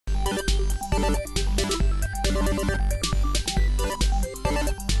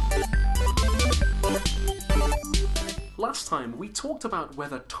Last time we talked about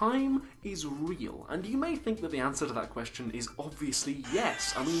whether time is real, and you may think that the answer to that question is obviously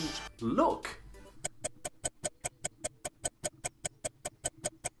yes. I mean, look!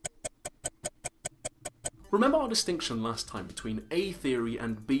 Remember our distinction last time between A theory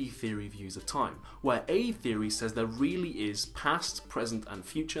and B theory views of time, where A theory says there really is past, present and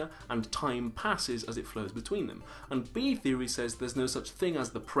future, and time passes as it flows between them, and B theory says there's no such thing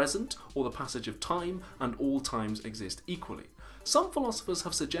as the present or the passage of time, and all times exist equally. Some philosophers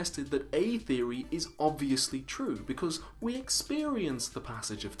have suggested that A theory is obviously true because we experience the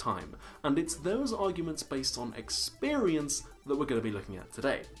passage of time, and it's those arguments based on experience that we're going to be looking at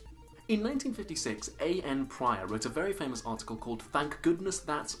today. In 1956, A.N. Pryor wrote a very famous article called "Thank Goodness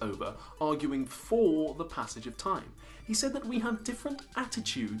That's Over," arguing for the passage of time. He said that we have different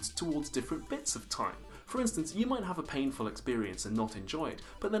attitudes towards different bits of time. For instance, you might have a painful experience and not enjoy it,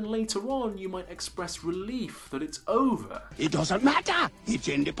 but then later on you might express relief that it's over. It doesn't matter, it's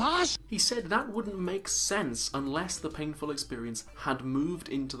in the past. He said that wouldn't make sense unless the painful experience had moved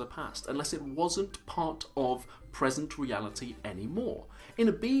into the past, unless it wasn't part of present reality anymore. In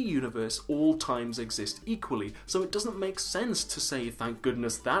a B universe, all times exist equally, so it doesn't make sense to say "thank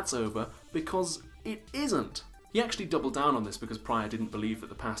goodness that's over," because it isn't. He actually doubled down on this because Pryor didn't believe that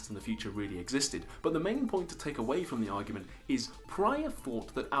the past and the future really existed, but the main point to take away from the argument is Pryor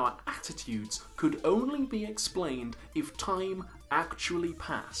thought that our attitudes could only be explained if time actually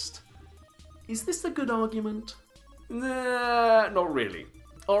passed. Is this a good argument? Nah, not really.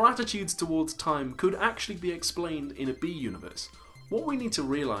 Our attitudes towards time could actually be explained in a B universe. What we need to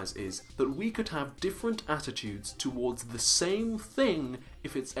realise is that we could have different attitudes towards the same thing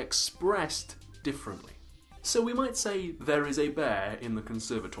if it's expressed differently. So we might say there is a bear in the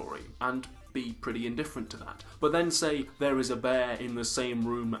conservatory and be pretty indifferent to that, but then say there is a bear in the same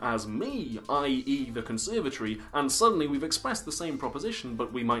room as me, i.e. the conservatory, and suddenly we've expressed the same proposition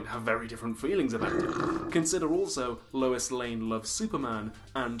but we might have very different feelings about it. Consider also Lois Lane loves Superman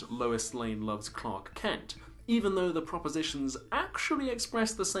and Lois Lane loves Clark Kent. Even though the propositions actually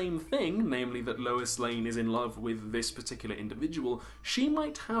express the same thing, namely that Lois Lane is in love with this particular individual, she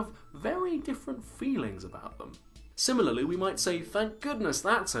might have very different feelings about them. Similarly, we might say, "Thank goodness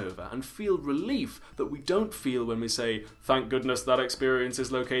that's over," and feel relief that we don't feel when we say, "Thank goodness that experience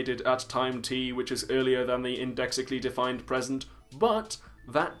is located at time t, which is earlier than the indexically defined present," but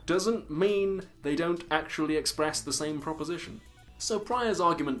that doesn't mean they don't actually express the same proposition. So Pryor's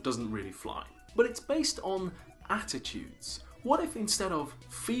argument doesn't really fly. But it's based on attitudes. What if instead of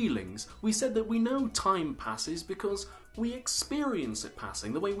feelings, we said that we know time passes because we experience it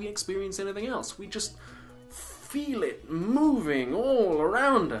passing the way we experience anything else? We just feel it moving all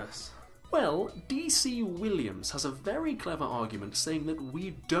around us. Well, D.C. Williams has a very clever argument saying that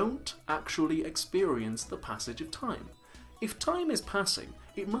we don't actually experience the passage of time. If time is passing,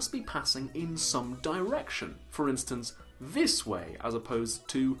 it must be passing in some direction. For instance, this way as opposed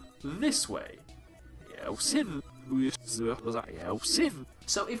to this way.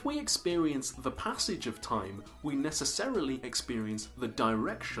 So if we experience the passage of time, we necessarily experience the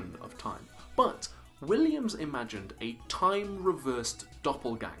direction of time. But Williams imagined a time-reversed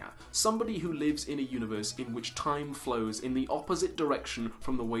doppelganger, somebody who lives in a universe in which time flows in the opposite direction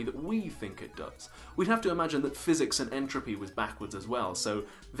from the way that we think it does. We'd have to imagine that physics and entropy was backwards as well, so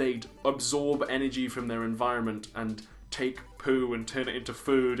they'd absorb energy from their environment and take poo and turn it into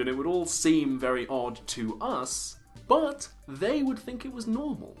food, and it would all seem very odd to us, but they would think it was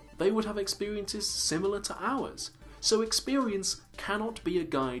normal. They would have experiences similar to ours. So experience cannot be a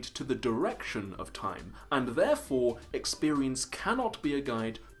guide to the direction of time, and therefore experience cannot be a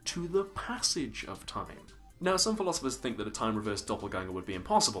guide to the passage of time. Now, some philosophers think that a time-reversed doppelganger would be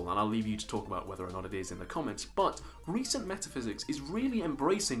impossible, and I'll leave you to talk about whether or not it is in the comments, but recent metaphysics is really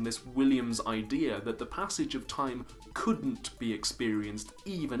embracing this Williams idea that the passage of time couldn't be experienced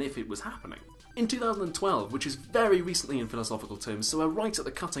even if it was happening. In 2012, which is very recently in philosophical terms, so we're right at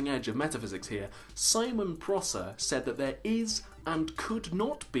the cutting edge of metaphysics here, Simon Prosser said that there is and could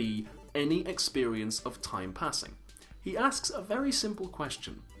not be any experience of time passing. He asks a very simple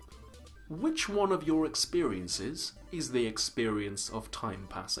question. Which one of your experiences is the experience of time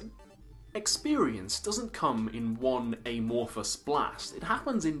passing? Experience doesn't come in one amorphous blast. It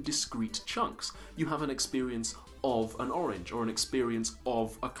happens in discrete chunks. You have an experience of an orange, or an experience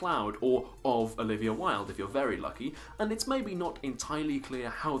of a cloud, or of Olivia Wilde if you're very lucky, and it's maybe not entirely clear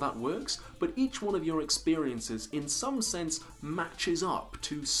how that works, but each one of your experiences in some sense matches up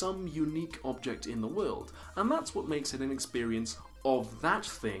to some unique object in the world, and that's what makes it an experience of that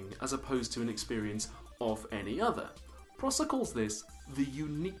thing as opposed to an experience of any other. Prosser calls this the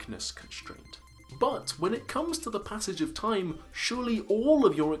uniqueness constraint. But when it comes to the passage of time, surely all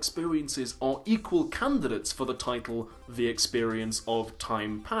of your experiences are equal candidates for the title The Experience of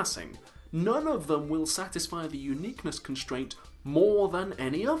Time Passing. None of them will satisfy the uniqueness constraint more than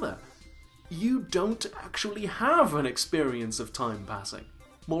any other. You don't actually have an experience of time passing.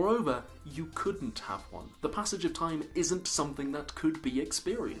 Moreover, you couldn't have one. The passage of time isn't something that could be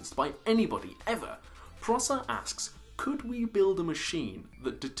experienced by anybody, ever. Prosser asks, could we build a machine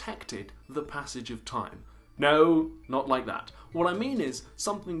that detected the passage of time? No, not like that. What I mean is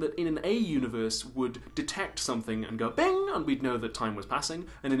something that in an A universe would detect something and go bing, and we'd know that time was passing,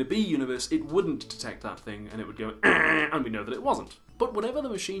 and in a B universe it wouldn't detect that thing and it would go and we'd know that it wasn't. But whatever the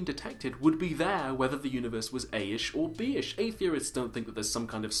machine detected would be there whether the universe was A-ish or B-ish. A theorists don't think that there's some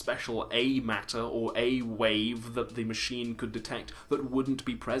kind of special A matter or A wave that the machine could detect that wouldn't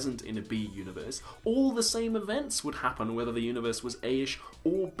be present in a B universe. All the same events would happen whether the universe was A-ish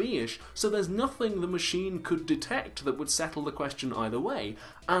or B-ish, so there's nothing the machine could detect that would settle the question either way.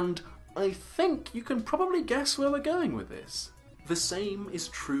 And I think you can probably guess where we're going with this. The same is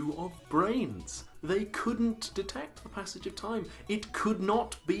true of brains. They couldn't detect the passage of time. It could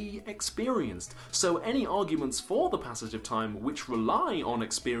not be experienced. So any arguments for the passage of time which rely on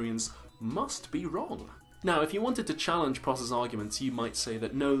experience must be wrong. Now, if you wanted to challenge Prosser's arguments, you might say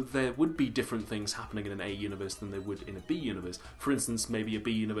that no, there would be different things happening in an A universe than there would in a B universe. For instance, maybe a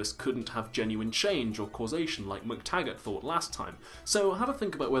B universe couldn't have genuine change or causation like MacTaggart thought last time. So have a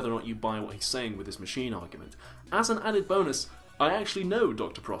think about whether or not you buy what he's saying with this machine argument. As an added bonus, I actually know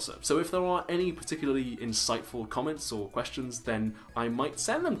Dr. Prosser, so if there are any particularly insightful comments or questions, then I might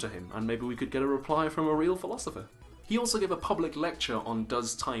send them to him, and maybe we could get a reply from a real philosopher. He also gave a public lecture on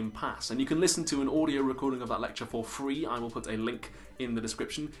Does Time Pass, and you can listen to an audio recording of that lecture for free. I will put a link in the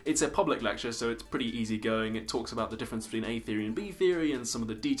description. It's a public lecture, so it's pretty easy going. It talks about the difference between A theory and B theory, and some of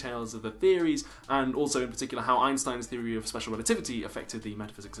the details of the theories, and also in particular how Einstein's theory of special relativity affected the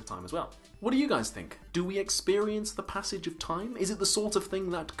metaphysics of time as well. What do you guys think? Do we experience the passage of time? Is it the sort of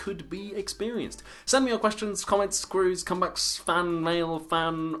thing that could be experienced? Send me your questions, comments, queries, comebacks, fan mail,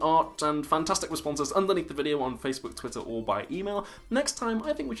 fan art, and fantastic responses underneath the video on Facebook, Twitter, or by email. Next time,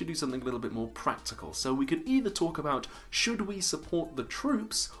 I think we should do something a little bit more practical. So we could either talk about should we support the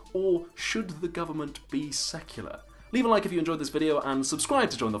troops, or should the government be secular? Leave a like if you enjoyed this video, and subscribe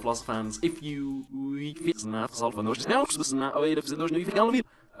to join the Philosophers if you...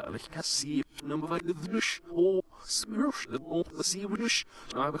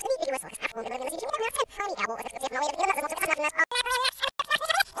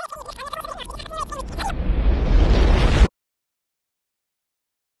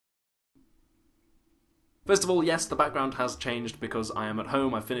 First of all, yes, the background has changed because I am at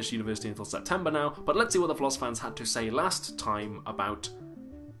home. I finished university until September now, but let's see what the Philosophers had to say last time about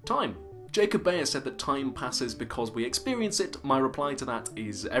time. Jacob Bayer said that time passes because we experience it. My reply to that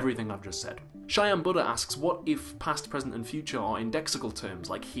is everything I've just said. Cheyenne Buddha asks, what if past, present and future are indexical terms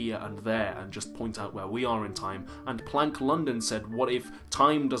like here and there and just point out where we are in time? And Planck London said, what if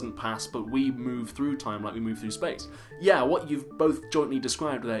time doesn't pass but we move through time like we move through space? Yeah, what you've both jointly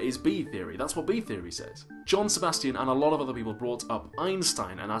described there is B theory. That's what B theory says. John Sebastian and a lot of other people brought up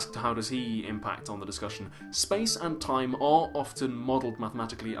Einstein and asked how does he impact on the discussion. Space and time are often modelled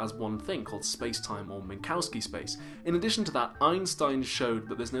mathematically as one thing called space-time or Minkowski space. In addition to that, Einstein showed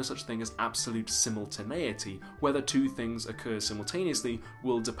that there's no such thing as absolute simultaneity. Whether two things occur simultaneously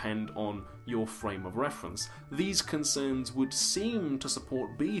will depend on your frame of reference. These concerns would seem to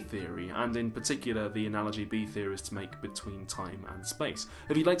support B theory, and in particular the analogy B theorists make between time and space.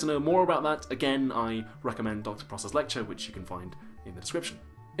 If you'd like to know more about that, again, I recommend Dr. Prosser's lecture, which you can find in the description.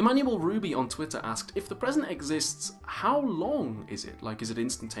 Emmanuel Ruby on Twitter asked, if the present exists, how long is it? Like, is it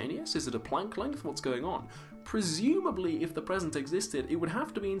instantaneous? Is it a Planck length? What's going on? Presumably, if the present existed, it would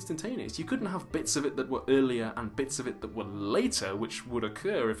have to be instantaneous. You couldn't have bits of it that were earlier and bits of it that were later, which would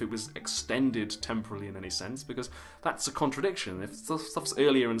occur if it was extended temporally in any sense, because that's a contradiction. If stuff's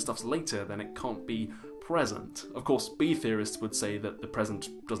earlier and stuff's later, then it can't be present. Of course, B theorists would say that the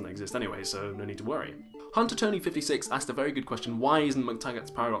present doesn't exist anyway, so no need to worry. Hunter Tony 56 asked a very good question, why isn't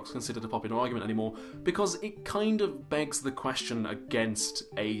MacTaggart's paradox considered a popular argument anymore? Because it kind of begs the question against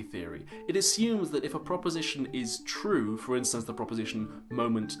A theory. It assumes that if a proposition is true, for instance the proposition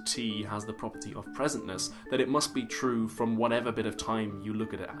moment t has the property of presentness, that it must be true from whatever bit of time you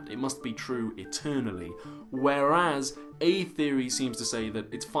look at it at. It must be true eternally. Whereas A theory seems to say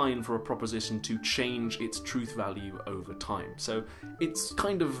that it's fine for a proposition to change its truth value over time. So it's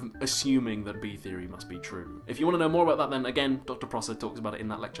kind of assuming that B theory must be true. If you want to know more about that, then again, Dr. Prosser talks about it in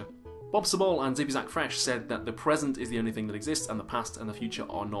that lecture. Bob Sabol and Zippy Zach Fresh said that the present is the only thing that exists and the past and the future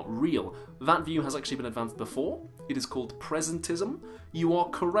are not real. That view has actually been advanced before. It is called presentism. You are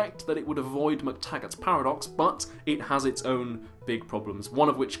correct that it would avoid McTaggart's paradox, but it has its own big problems, one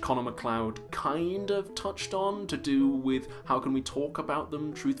of which Connor MacLeod kind of touched on, to do with how can we talk about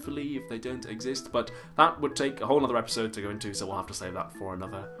them truthfully if they don't exist, but that would take a whole other episode to go into, so we'll have to save that for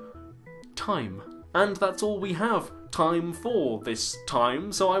another time. And that's all we have time for this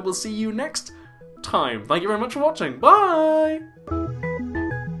time, so I will see you next time. Thank you very much for watching. Bye!